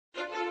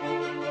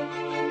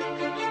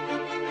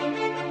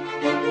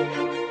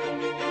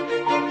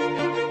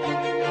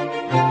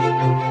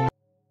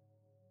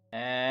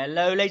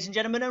Hello ladies and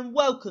gentlemen, and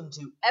welcome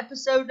to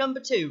episode number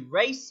 2,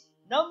 race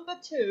number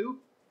 2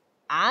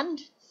 and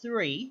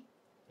 3,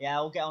 yeah,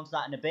 I'll get onto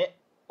that in a bit,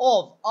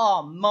 of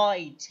our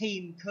My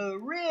Team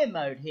career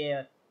mode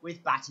here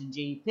with Baton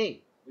GP,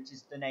 which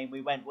is the name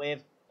we went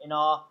with in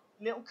our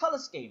little colour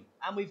scheme.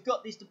 And we've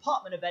got this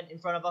department event in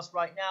front of us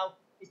right now.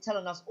 It's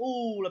telling us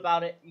all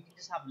about it. You can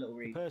just have a little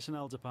read. The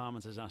personnel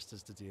department has asked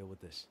us to deal with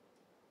this.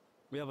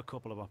 We have a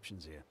couple of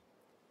options here.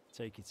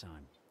 Take your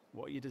time.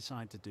 What you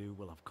decide to do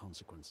will have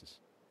consequences.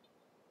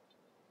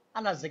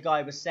 And as the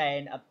guy was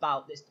saying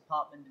about this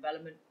department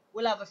development,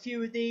 we'll have a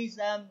few of these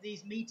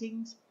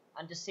meetings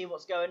and just see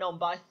what's going on.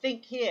 But I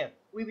think here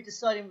we were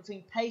deciding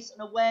between pace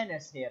and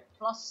awareness here,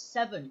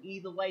 +7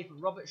 either way for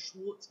Robert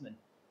Schwartzman.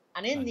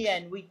 And in the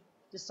end, we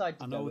decided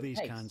to go with pace.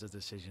 I know these kinds of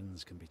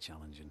decisions can be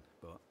challenging,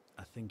 but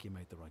I think you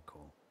made the right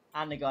call.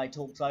 And the guy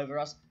talks over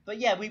us. But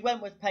yeah, we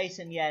went with pace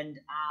in the end,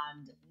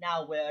 and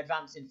now we're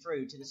advancing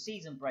through to the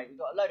season break. We've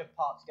got a load of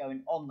parts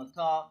going on the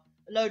car,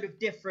 a load of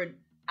different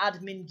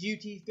admin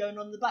duties going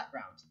on in the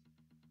background.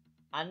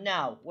 And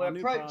now we're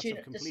approaching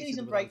the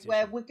season break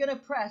where we're going to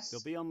press...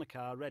 They'll be on the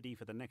car ready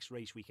for the next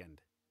race weekend.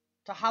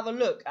 ...to have a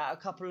look at a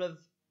couple of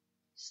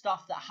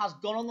stuff that has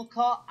gone on the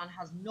car and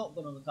has not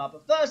gone on the car.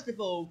 But first of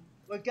all,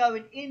 we're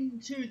going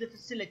into the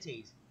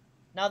facilities.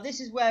 Now this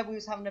is where we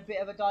was having a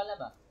bit of a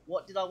dilemma.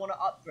 What did I want to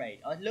upgrade?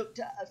 I looked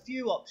at a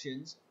few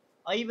options.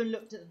 I even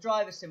looked at the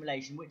driver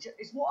simulation, which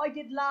is what I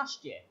did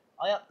last year.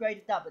 I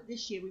upgraded that, but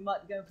this year we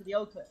might be going for the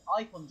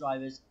icon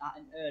drivers at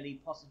an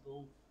earliest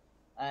possible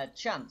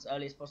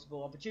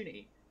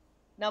opportunity.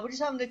 Now we're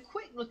just having a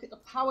quick look at the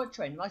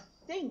powertrain, and I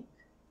think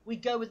we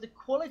go with the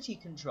quality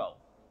control.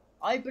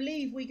 I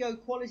believe we go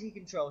quality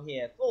control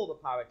here for the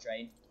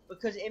powertrain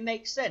because it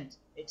makes sense.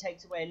 It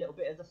takes away a little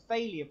bit of the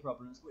failure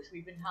problems which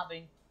we've been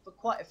having for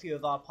quite a few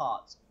of our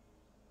parts.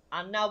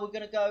 And now we're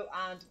going to go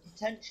and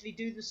potentially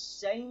do the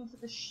same for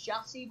the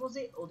chassis, was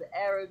it? Or the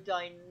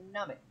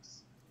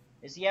aerodynamics?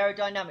 It's the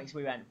aerodynamics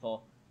we went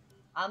for.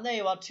 And there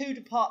you are, 2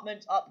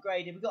 departments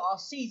upgraded. We've got our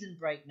season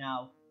break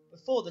now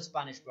before the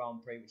Spanish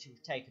Grand Prix, which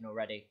we've taken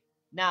already.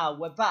 Now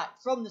we're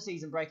back from the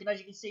season break, and as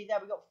you can see there,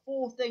 we've got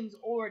 4 things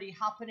already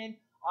happening.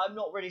 I'm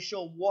not really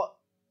sure what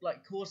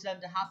caused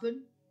them to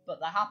happen, but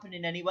they're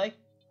happening anyway.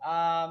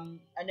 And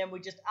then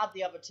we just add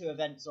the other 2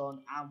 events on,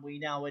 and we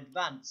now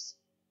advance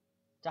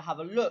to have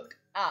a look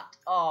at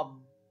our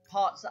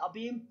parts that are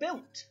being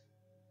built.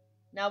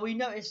 Now we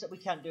noticed that we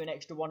can't do an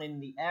extra one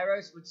in the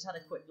aero, so we just had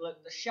a quick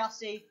look. The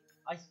chassis,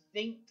 I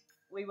think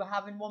we were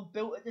having one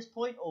built at this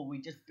point, or are we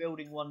just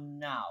building one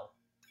now?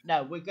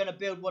 No, we're going to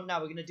build one now.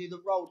 We're going to do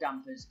the roll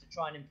dampers to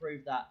try and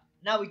improve that.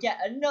 Now we get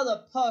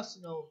another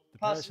personnel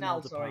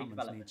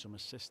development. Need some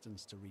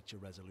assistance to reach a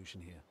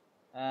resolution here.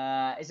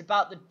 It's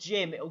about the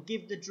gym. It'll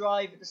give the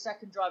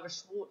second driver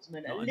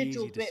Schwartzman a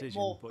little bit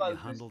more focus. You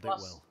handled it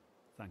well.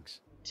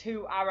 Thanks.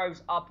 2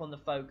 arrows up on the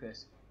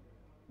focus.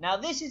 Now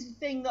this is the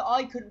thing that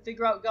I couldn't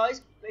figure out,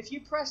 guys. But if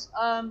you press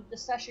the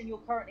session you're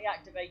currently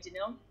activating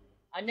on,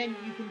 and then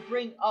you can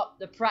bring up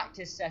the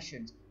practice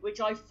sessions,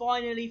 which I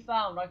finally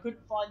found. I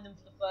couldn't find them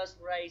for the first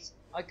race.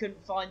 I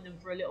couldn't find them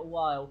for a little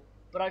while,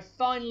 but I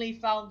finally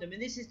found them.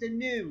 And this is the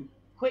new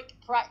quick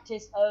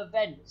practice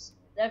events.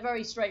 They're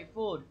very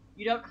straightforward.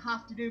 You don't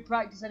have to do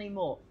practice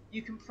anymore.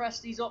 You can press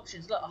these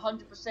options. Look,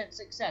 100%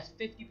 success,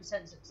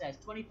 50% success,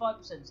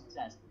 25%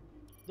 success.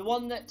 The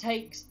one that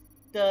takes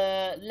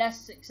the less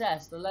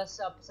success, the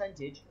less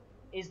percentage,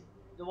 is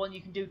the one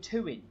you can do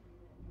 2 in.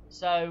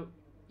 So,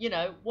 you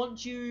know,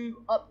 once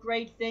you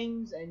upgrade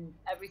things and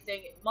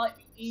everything, it might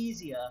be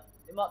easier.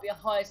 It might be a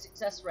higher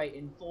success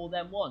rating for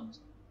them ones.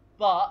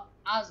 But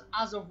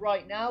as of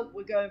right now,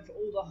 we're going for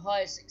all the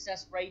highest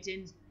success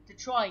ratings to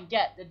try and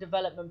get the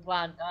development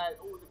plan,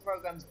 all the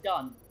programs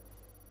done.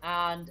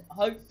 And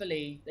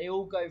hopefully they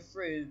all go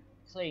through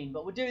clean.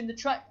 But we're doing the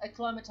track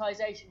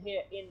acclimatization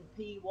here in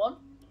P1,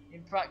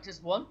 in practice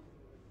 1.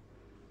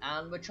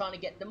 And we're trying to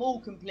get them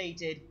all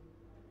completed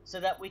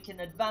so that we can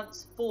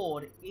advance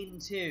forward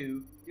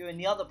into doing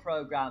the other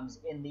programs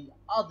in the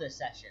other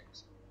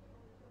sessions.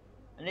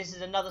 And this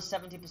is another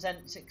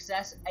 70%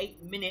 success,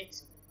 8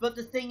 minutes. But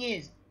the thing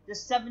is, the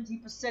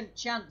 70%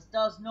 chance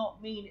does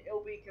not mean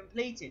it'll be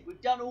completed.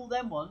 We've done all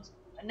them ones,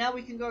 and now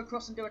we can go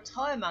across and do a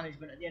tyre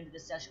management at the end of the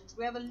session, so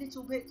we have a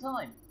little bit of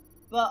time.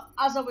 But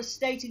as I was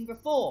stating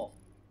before,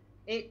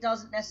 it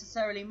doesn't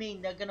necessarily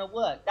mean they're going to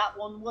work. That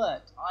one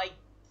worked. I'm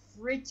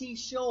pretty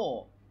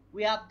sure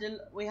we had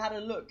a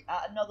look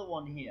at another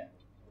one here,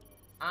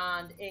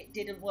 and it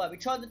didn't work. We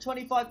tried the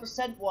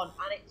 25% one,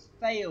 and it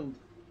failed.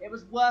 It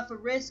was worth a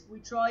risk. We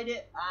tried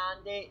it,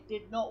 and it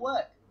did not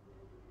work.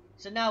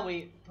 So now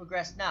we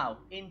progress now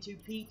into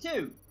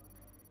P2,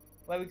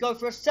 where we go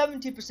for a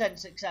 70%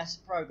 success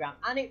program,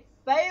 and it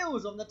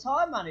fails on the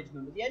tyre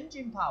management with the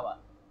engine power.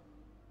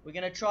 We're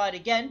going to try it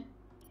again,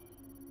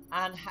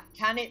 and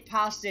can it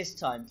pass this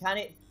time? Can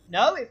it?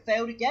 No, it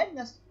failed again.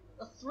 That's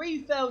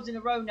 3 fails in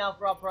a row now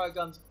for our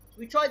programs. So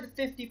we tried the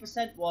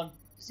 50% one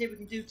to see if we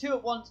can do 2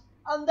 at once,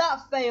 and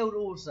that failed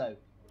also.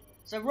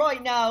 So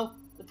right now,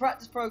 the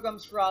practice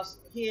programs for us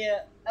here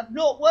have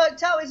not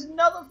worked out. It's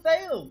another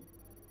fail.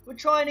 We're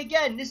trying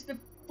again. This is the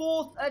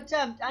 4th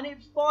attempt and it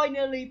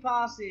finally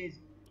passes.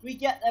 We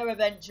get there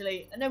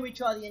eventually, and then we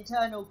try the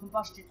internal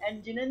combustion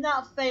engine and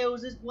that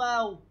fails as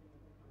well.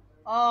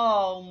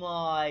 Oh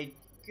my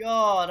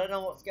god, I don't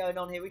know what's going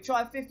on here. We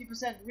try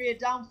 50% rear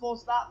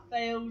downforce, that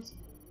fails.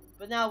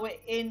 But now we're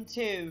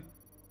into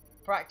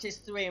practice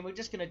 3 and we're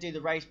just going to do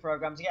the race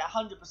program to get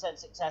 100%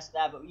 success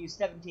there, but we use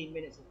 17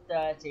 minutes and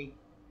 30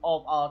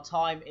 of our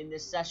time in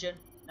this session.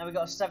 Now we've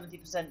got a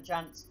 70%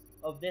 chance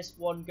of this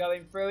one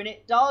going through, and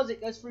it does. It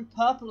goes through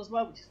purple as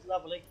well, which is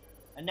lovely.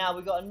 And now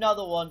we've got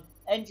another one,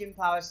 engine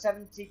power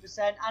 70%,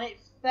 and it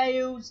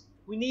fails.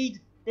 We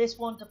need this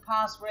one to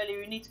pass, really.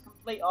 We need to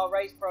complete our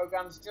race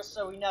programs just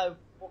so we know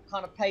what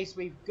kind of pace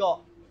we've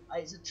got.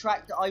 It's a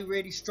track that I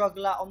really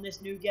struggle at on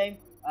this new game.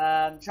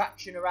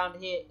 Traction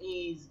around here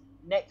is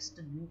next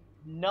to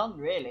none,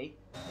 really.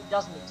 It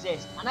doesn't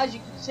exist. And as you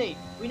can see,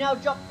 we now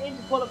jumped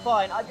into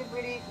qualifying. I didn't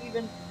really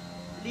even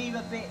leave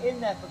a bit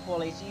in there for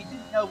quali, so you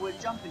didn't know we're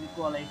jumping to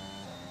quali,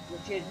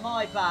 which is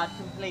my bad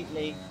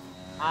completely.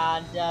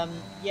 And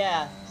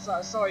yeah,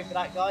 sorry for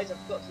that, guys. I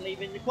forgot to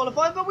leave in the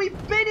qualifying, but we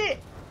bid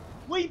it.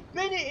 We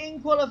bid it in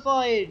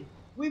qualifying.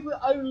 We were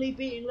only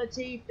beating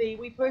Latifi.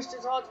 We pushed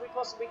as hard as we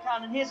possibly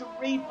can, and here's a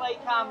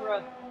replay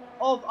camera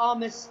of our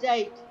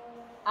mistake.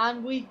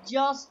 And we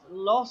just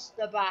lost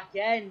the back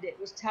end. It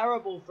was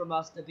terrible from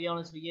us, to be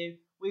honest with you.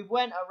 We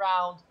went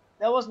around.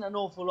 There wasn't an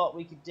awful lot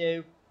we could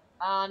do.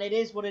 And it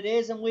is what it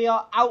is. And we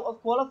are out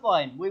of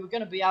qualifying. We were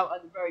going to be out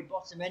at the very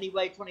bottom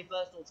anyway,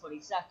 21st or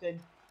 22nd.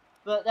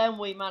 But then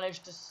we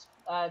managed to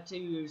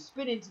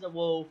spin into the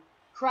wall,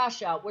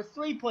 crash out. We're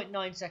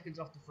 3.9 seconds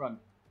off the front.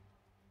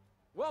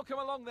 Welcome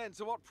along then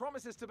to what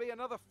promises to be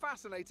another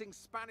fascinating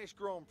Spanish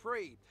Grand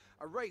Prix.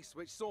 A race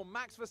which saw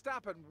Max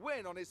Verstappen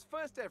win on his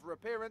first ever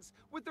appearance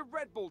with the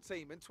Red Bull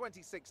team in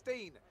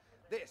 2016.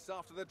 This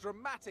after the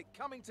dramatic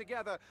coming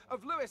together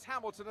of Lewis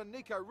Hamilton and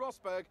Nico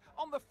Rosberg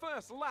on the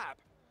first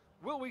lap.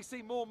 Will we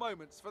see more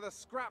moments for the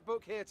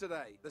scrapbook here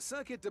today? The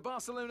Circuit de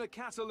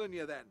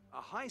Barcelona-Catalunya then, a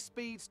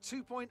high-speed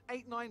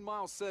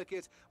 2.89-mile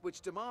circuit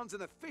which demands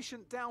an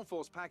efficient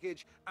downforce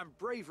package and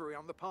bravery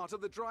on the part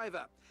of the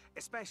driver,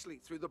 especially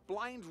through the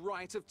blind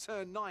right of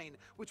turn 9,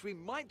 which we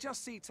might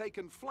just see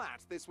taken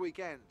flat this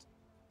weekend.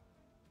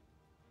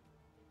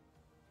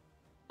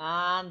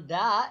 And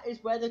that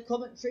is where the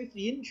commentary for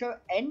the intro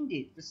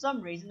ended. For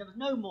some reason, there was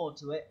no more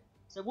to it.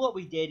 So what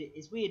we did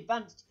is we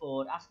advanced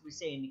forward after we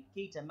see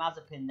Nikita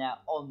Mazepin there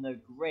on the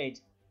grid.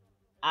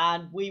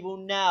 And we will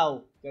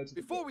now go to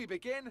Before we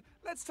begin,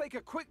 let's take a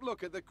quick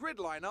look at the grid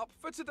lineup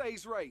for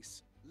today's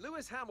race.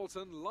 Lewis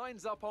Hamilton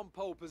lines up on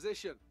pole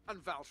position,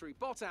 and Valtteri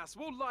Bottas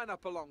will line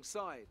up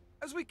alongside.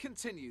 As we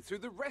continue through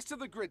the rest of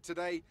the grid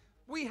today,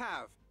 we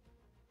have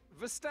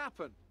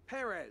Verstappen,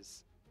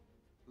 Perez,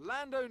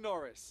 Lando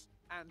Norris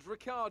and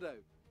Ricciardo,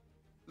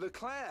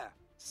 Leclerc,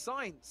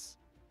 Sainz,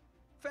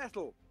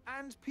 Vettel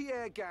and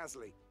Pierre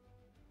Gasly,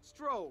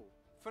 Stroll,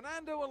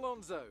 Fernando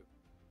Alonso,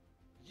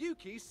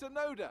 Yuki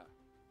Tsunoda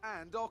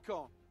and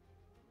Ocon,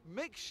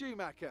 Mick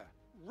Schumacher,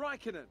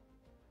 Raikkonen,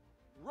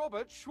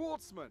 Robert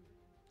Schwartzman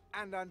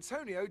and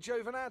Antonio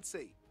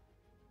Giovinazzi,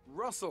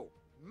 Russell,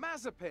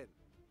 Mazepin,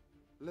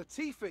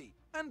 Latifi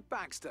and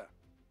Baxter.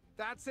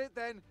 That's it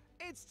then,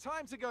 it's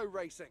time to go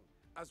racing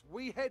as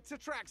we head to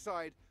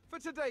trackside for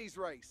today's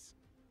race.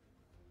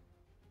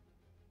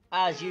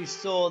 As you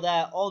saw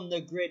there on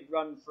the grid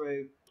run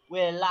through,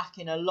 we're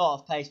lacking a lot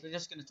of pace. We're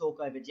just going to talk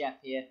over Jeff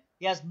here.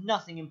 He has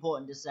nothing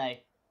important to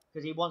say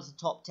because he wants a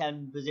top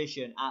 10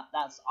 position.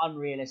 That's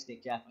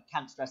unrealistic, Jeff. I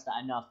can't stress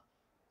that enough.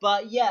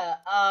 But yeah,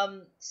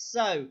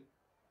 so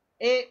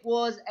it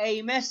was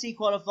a messy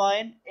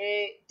qualifying.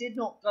 It did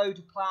not go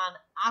to plan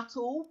at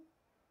all.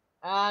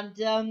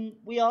 And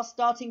we are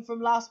starting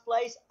from last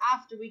place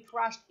after we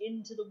crashed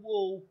into the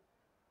wall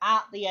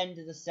at the end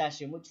of the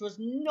session, which was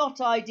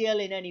not ideal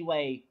in any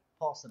way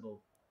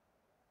possible.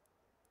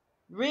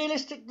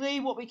 Realistically,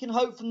 what we can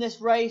hope from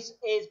this race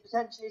is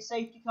potentially a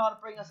safety car to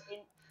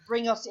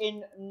bring us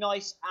in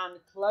nice and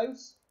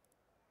close.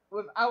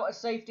 Without a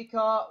safety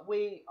car,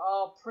 we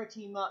are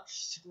pretty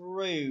much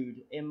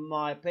screwed, in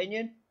my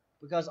opinion,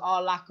 because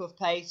our lack of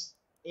pace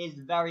is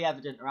very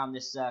evident around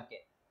this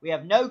circuit. We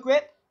have no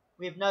grip,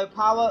 we have no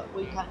power,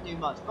 we can't do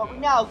much. But we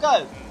now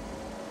go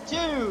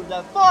to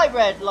the 5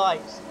 red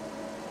lights.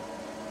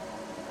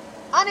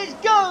 And it's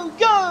go,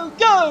 go,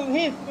 go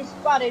here for the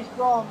Spanish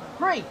Grand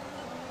Prix.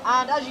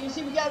 And as you can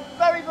see, we get a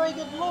very, very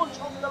good launch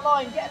off the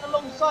line, getting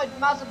alongside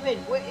Mazepin.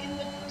 We're in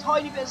the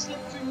tiny bit of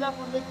slipstream left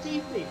with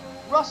Latifi,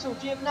 Russell,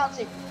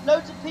 Giovinazzi.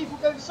 Loads of people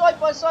going side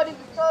by side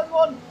into turn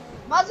 1.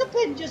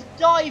 Mazepin just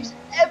dives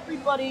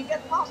everybody and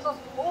gets past us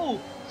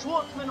all.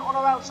 Schwartzman on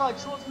our outside.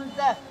 Schwartzman's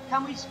there.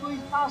 Can we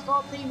squeeze past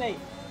our teammate?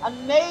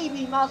 And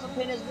maybe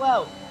Mazepin as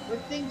well. We're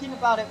thinking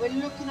about it. We're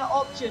looking at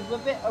options. We're a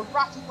bit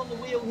erratic on the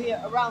wheel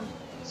here around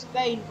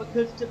Spain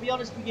because, to be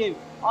honest with you,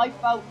 I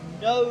felt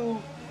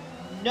no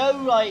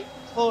like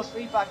force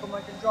feedback on my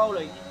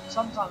controller. You can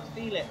sometimes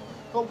feel it.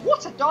 But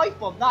what a dive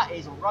bomb that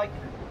is on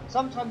Raikkonen.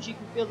 Sometimes you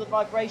can feel the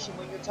vibration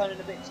when you're turning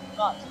a bit too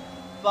much,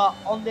 but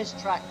on this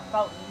track I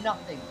felt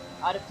nothing.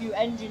 I had a few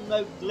engine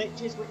mode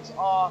glitches which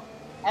are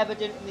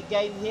evident in the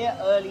game here,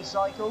 early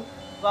cycle,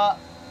 but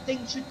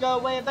things should go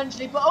away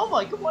eventually. But oh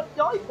my god, what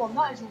dive bomb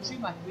that is from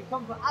Schumacher. We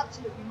come from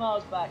absolutely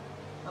miles back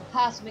and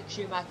past Mick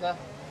Schumacher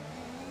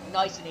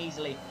nice and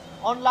easily.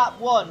 On lap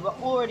 1, we're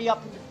already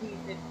up into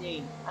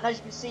P15, and as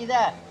you can see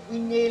there, we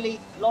nearly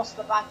lost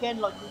the back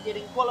end like we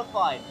did in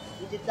qualifying.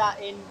 We did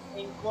that in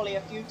quali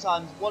a few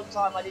times. One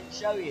time I didn't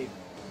show you,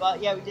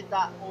 but yeah, we did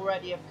that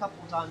already a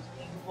couple times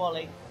in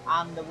quali,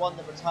 and the one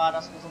that retired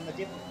us was on the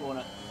different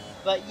corner.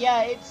 But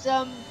yeah, it's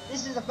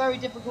this is a very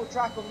difficult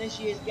track on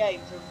this year's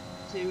game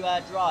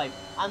to drive,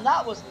 and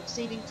that wasn't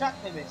exceeding track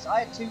limits.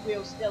 I had 2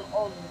 wheels still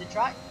on the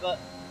track, but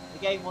the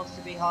game wants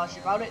to be harsh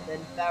about it, then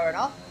fair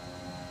enough.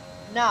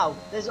 Now,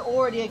 there's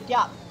already a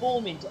gap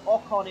forming to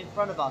Ocon in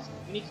front of us.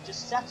 We need to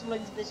just settle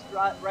into this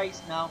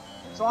race now,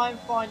 try and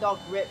find our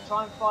grip,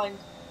 try and find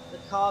the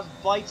car's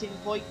biting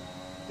point,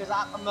 because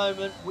at the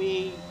moment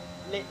we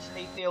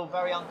literally feel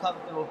very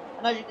uncomfortable.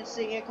 And as you can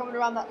see here, coming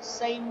around that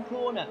same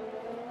corner,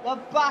 the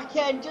back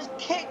end just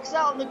kicks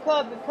out on the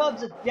curb. The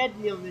curbs are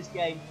deadly on this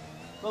game,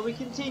 but we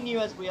continue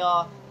as we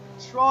are,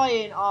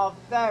 trying our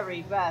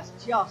very best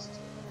just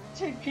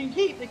to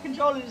keep the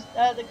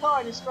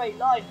car in a straight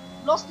line.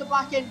 Lost the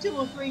back end 2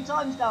 or 3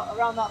 times now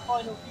around that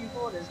final few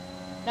corners.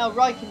 Now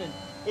Raikkonen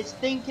is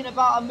thinking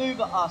about a move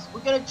at us. We're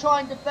going to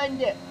try and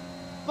defend it,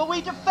 but we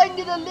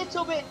defended a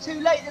little bit too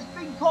late. There's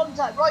been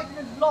contact.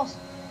 Raikkonen's lost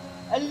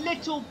a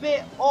little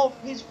bit of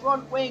his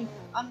front wing,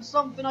 and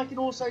something I can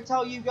also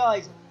tell you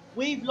guys,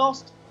 we've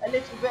lost a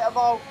little bit of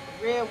our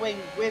rear wing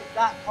with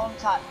that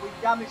contact.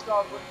 We've damaged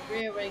our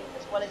rear wing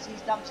as well as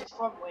he's damaged his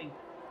front wing.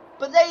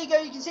 But there you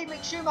go, you can see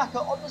Mick Schumacher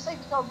on the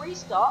safety car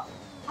restart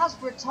has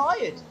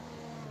retired.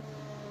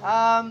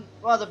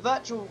 Well, the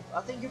virtual, I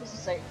think it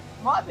was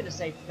might have been a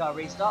safety car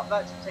restart,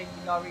 virtual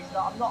safety car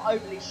restart, I'm not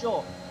overly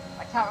sure.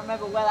 I can't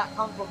remember where that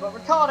comes from, but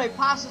Ricciardo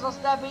passes us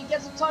there, but he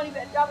gets a tiny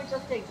bit of damage, I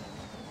think,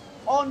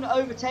 on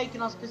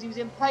overtaking us because he was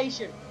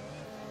impatient.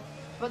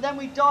 But then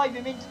we dive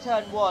him into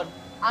turn 1,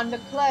 and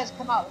Leclerc's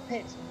come out of the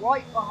pits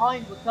right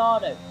behind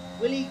Ricciardo.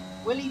 Will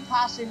he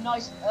pass him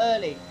nice and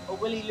early, or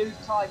will he lose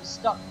time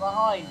stuck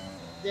behind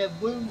the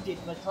wounded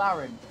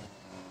McLaren?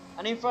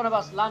 And in front of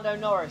us, Lando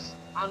Norris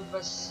and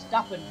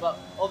Verstappen, but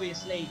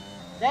obviously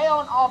they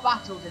aren't our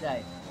battle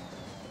today.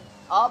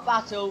 Our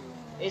battle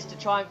is to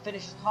try and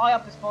finish as high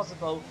up as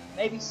possible,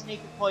 maybe sneak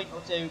a point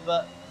or 2,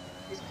 but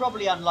it's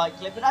probably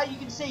unlikely. But as you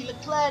can see,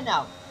 Leclerc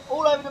now,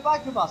 all over the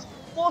back of us,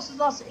 forces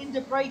us into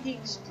braking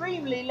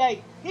extremely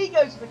late. He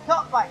goes to the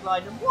cutback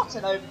line, and what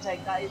an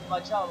overtake that is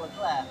by Charles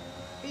Leclerc.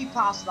 He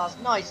passed us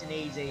nice and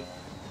easy.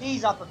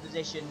 He's up a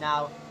position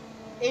now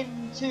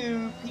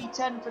into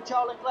P10 for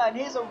Charles Leclerc, and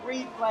here's a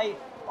replay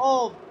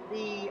of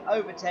the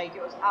overtake.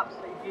 It was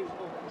absolutely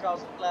beautiful from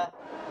Charles Leclerc.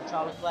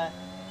 Charles Leclerc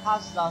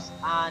passes us,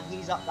 and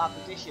he's up that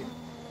position.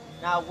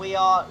 Now we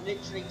are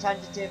literally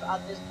tentative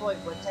at this point.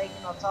 We're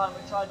taking our time.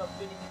 We're trying not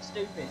to do anything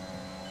stupid.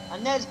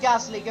 And there's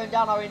Gasly going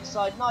down our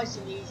inside nice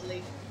and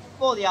easily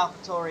for the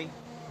AlphaTauri.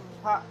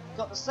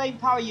 Got the same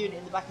power unit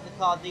in the back of the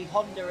car, the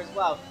Honda as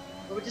well.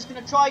 But we're just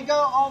going to try and go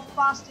our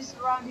fastest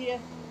around here.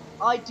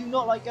 I do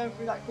not like going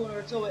through that corner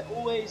at all. It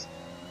always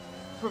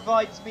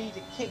provides me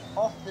to kick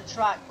off the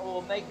track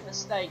or make a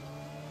mistake.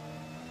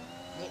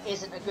 It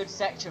isn't a good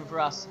section for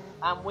us.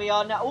 And we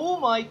are now, oh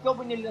my god,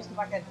 we nearly lost the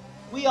back end.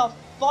 We are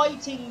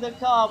fighting the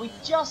car. We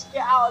just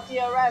get out of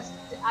DRS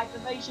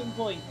activation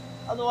point.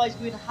 Otherwise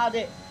we'd had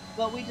it.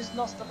 But we just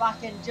lost the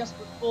back end just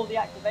before the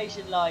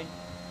activation line.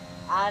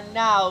 And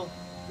now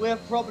we're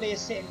probably a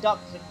sitting duck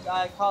to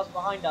the cars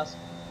behind us.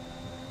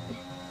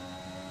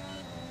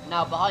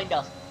 Now behind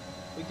us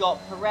we got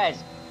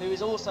Perez, who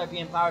is also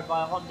being powered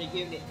by a Honda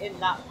unit in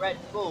that Red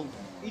Bull.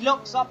 He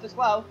locks up as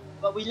well,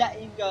 but we let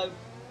him go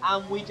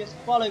and we just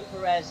follow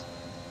Perez.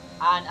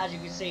 And as you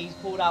can see, he's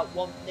pulled out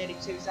nearly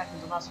 2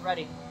 seconds on us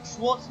already.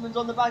 Schwartzman's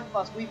on the back of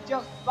us. We've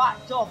just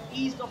backed off,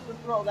 eased off the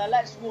throttle there,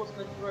 let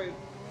Schwartzman through.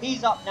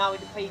 He's up now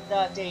into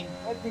P13,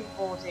 or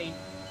P14.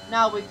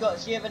 Now we've got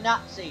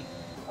Giovinazzi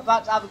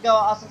about to have a go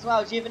at us as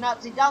well.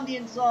 Giovinazzi down the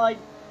inside.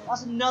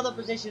 That's another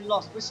position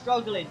lost. We're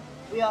struggling.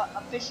 We are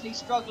officially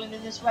struggling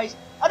in this race.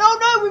 And oh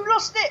no, we've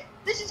lost it!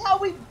 This is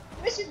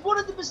one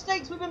of the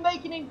mistakes we've been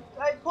making in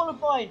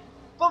qualifying.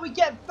 But we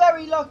get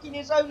very lucky and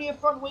it's only a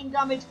front wing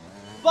damage.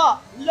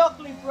 But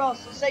luckily for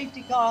us, the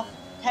safety car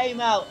came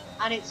out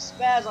and it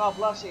spares our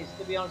blushes,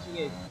 to be honest with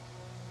you.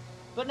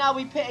 But now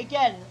we pit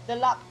again, the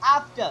lap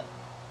after.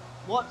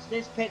 Watch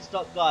this pit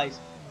stop, guys.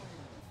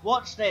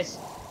 Watch this.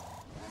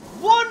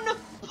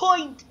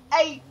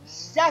 1.8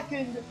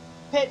 second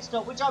pit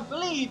stop, which I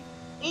believe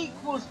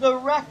equals the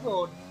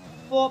record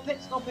for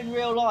pit stop in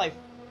real life.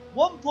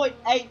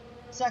 1.8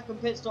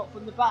 second pit stop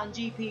from the Baton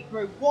GP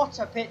crew. What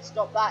a pit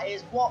stop that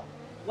is.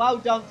 Well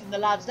done from the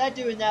lads. They're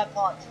doing their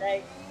part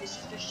today. It's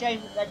just a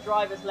shame that their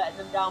driver's letting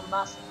them down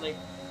massively.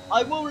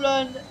 I will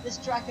learn this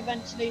track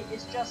eventually.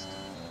 It's just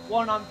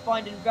one I'm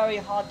finding very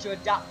hard to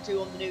adapt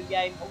to on the new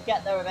game. I'll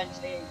get there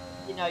eventually.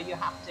 You know, you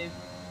have to.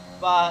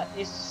 but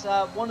it's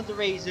one of the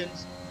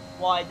reasons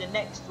why the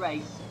next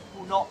race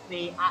will not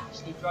be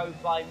actually drove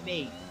by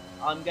me.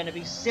 I'm going to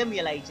be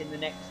simulating the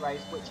next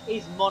race, which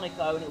is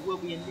Monaco, and it will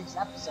be in this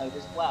episode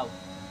as well.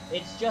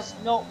 It's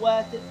just not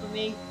worth it for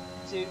me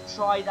to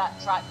try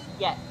that track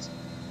yet,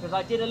 because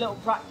I did a little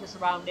practice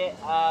around it.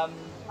 I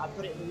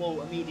put it in the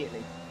wall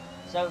immediately.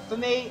 So for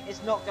me,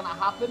 it's not going to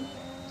happen.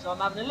 So I'm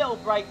having a little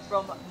break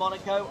from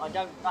Monaco. I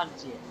don't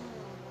fancy it.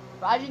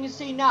 But as you can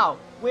see now,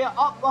 we're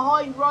up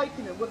behind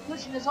Raikkonen. We're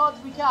pushing as hard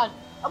as we can.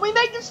 And we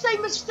make the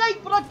same mistake,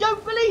 but I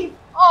don't believe.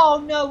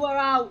 Oh no, we're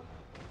out.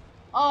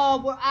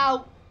 Oh, we're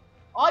out.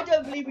 I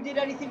don't believe we did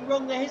anything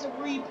wrong there. Here's a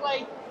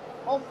replay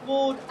off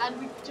board, and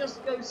we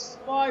just go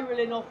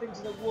spiraling off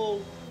into the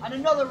wall. And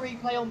another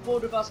replay on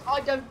board of us.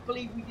 I don't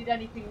believe we did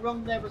anything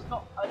wrong. There was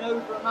not an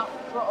over amount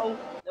of throttle.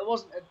 There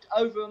wasn't an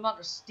over amount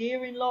of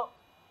steering lock.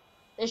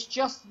 It's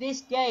just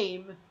this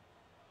game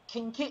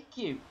can kick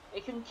you.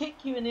 It can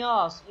kick you in the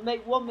arse. You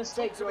make one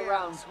mistake to a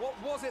round. What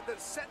was it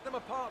that set them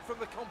apart from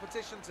the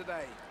competition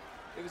today?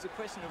 It was a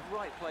question of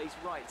right place,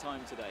 right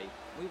time today.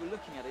 We were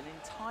looking at an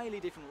entirely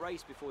different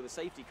race before the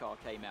safety car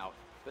came out,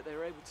 but they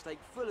were able to take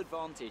full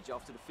advantage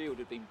after the field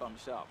had been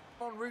bunched up.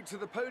 En route to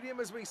the podium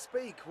as we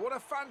speak. What a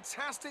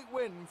fantastic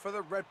win for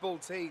the Red Bull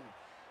team.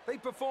 They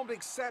performed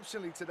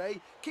exceptionally today,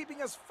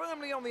 keeping us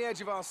firmly on the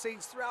edge of our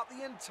seats throughout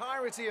the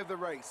entirety of the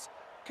race.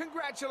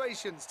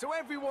 Congratulations to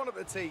everyone at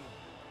the team.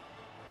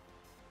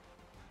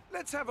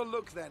 Let's have a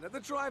look then at the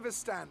drivers'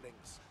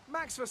 standings.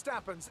 Max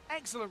Verstappen's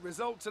excellent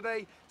result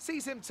today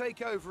sees him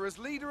take over as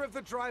leader of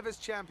the Drivers'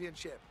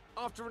 Championship.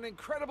 After an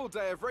incredible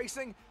day of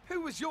racing,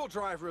 who was your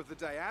driver of the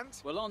day,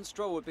 Ant? Well, Lance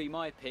Stroll would be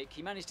my pick.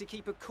 He managed to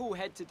keep a cool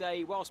head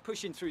today whilst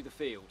pushing through the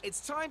field.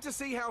 It's time to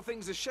see how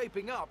things are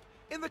shaping up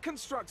in the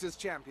Constructors'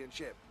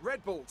 Championship.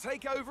 Red Bull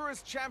take over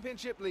as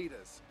championship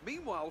leaders.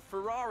 Meanwhile,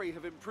 Ferrari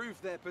have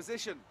improved their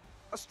position.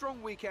 A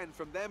strong weekend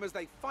from them as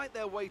they fight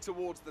their way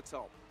towards the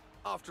top.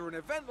 After an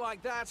event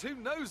like that, who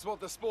knows what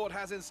the sport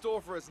has in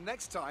store for us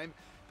next time?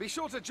 Be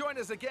sure to join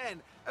us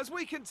again as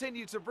we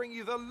continue to bring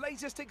you the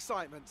latest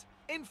excitement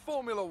in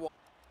Formula 1.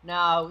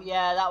 Now,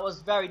 yeah, that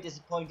was very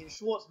disappointing.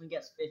 Schwartzman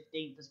gets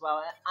 15th as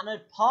well. And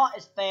a part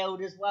has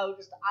failed as well,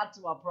 just to add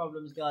to our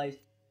problems, guys.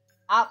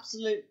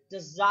 Absolute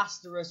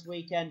disastrous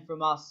weekend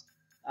from us.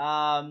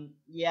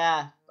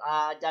 Yeah,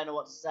 I don't know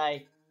what to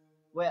say.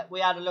 We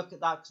had a look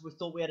at that because we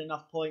thought we had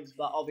enough points,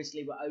 but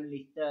obviously we're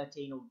only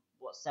 13 or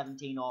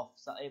 17 off,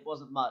 so it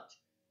wasn't much.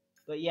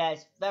 But yeah,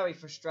 it's very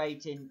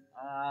frustrating.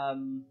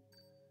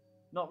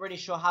 Not really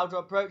sure how to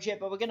approach it,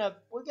 but we're gonna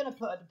put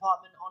a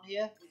department on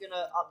here. We're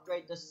gonna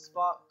upgrade the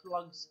spark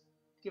plugs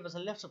to give us a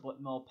little bit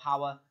more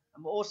power,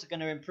 and we're also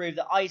gonna improve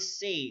the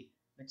IC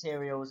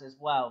materials as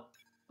well.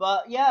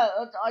 But yeah,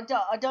 I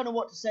don't know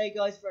what to say,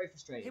 guys. Very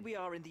frustrating. Here we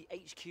are in the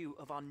HQ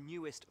of our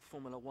newest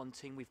Formula 1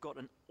 team. We've got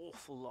an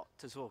awful lot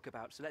to talk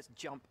about, so let's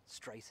jump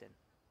straight in.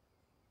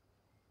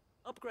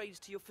 Upgrades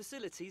to your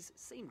facilities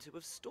seem to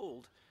have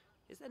stalled.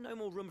 Is there no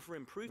more room for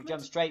improvement? We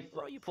jump straight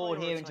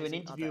forward here into an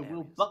interview with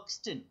Will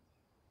Buxton.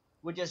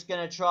 We're just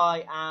going to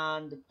try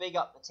and big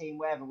up the team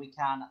wherever we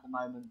can at the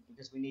moment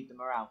because we need the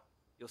morale.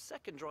 Your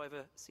second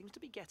driver seems to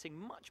be getting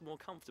much more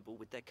comfortable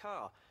with their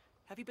car.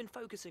 Have you been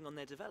focusing on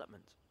their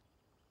development?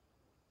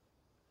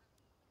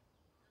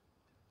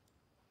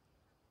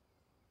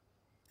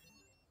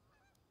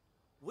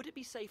 Would it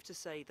be safe to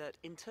say that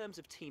in terms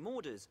of team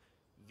orders,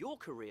 your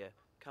career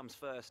comes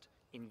first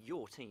in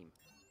your team?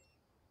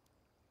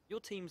 Your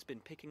team's been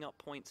picking up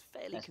points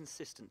fairly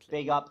consistently.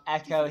 Big up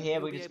Echo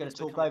here. We're just going to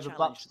talk over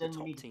Buxton.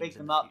 We need to big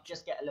them up.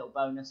 Just get a little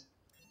bonus.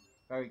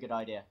 Very good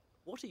idea.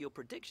 What are your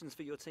predictions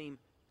for your team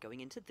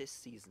going into this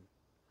season?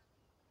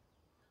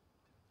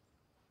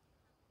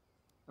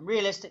 And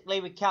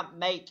realistically, we can't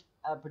make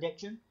a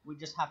prediction. We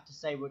just have to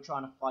say we're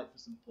trying to fight for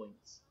some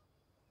points.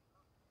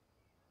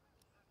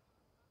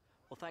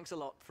 Well, thanks a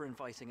lot for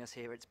inviting us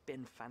here. It's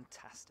been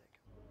fantastic.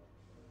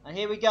 And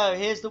here we go.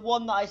 Here's the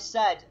one that I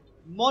said.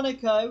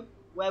 Monaco,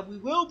 where we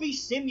will be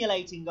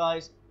simulating,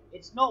 guys.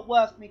 It's not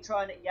worth me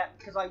trying it yet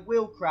because I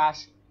will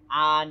crash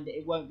and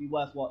it won't be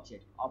worth watching.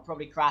 I'll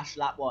probably crash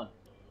lap 1.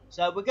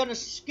 So we're going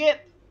to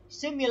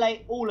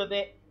simulate all of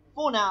it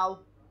for now,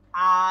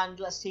 and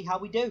let's see how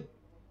we do.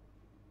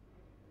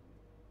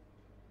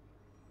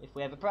 If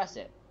we ever press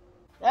it.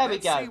 There we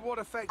go.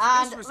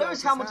 And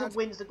Lewis Hamilton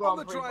wins the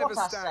Grand Prix.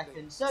 Bottas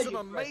second.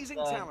 Sergio amazing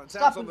talent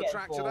out on the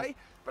track today.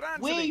 But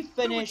Anthony, we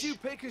finish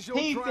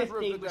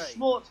P15 with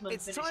Schwartzman.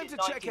 It's time to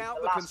check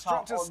out the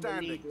constructors'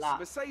 standings.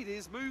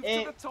 Mercedes moved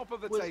to the top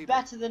of the table. It was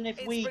better than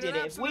if we did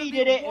it. If we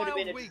did it, it would have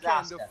been a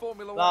disaster.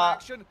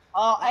 But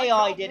our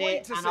AI did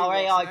it, and our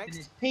AI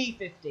finished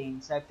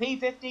P15. So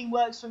P15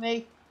 works for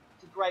me.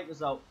 It's a great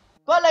result.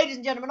 But ladies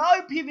and gentlemen, I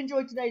hope you've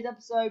enjoyed today's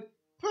episode.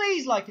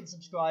 Please like and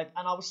subscribe,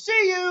 and I will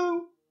see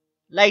you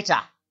later.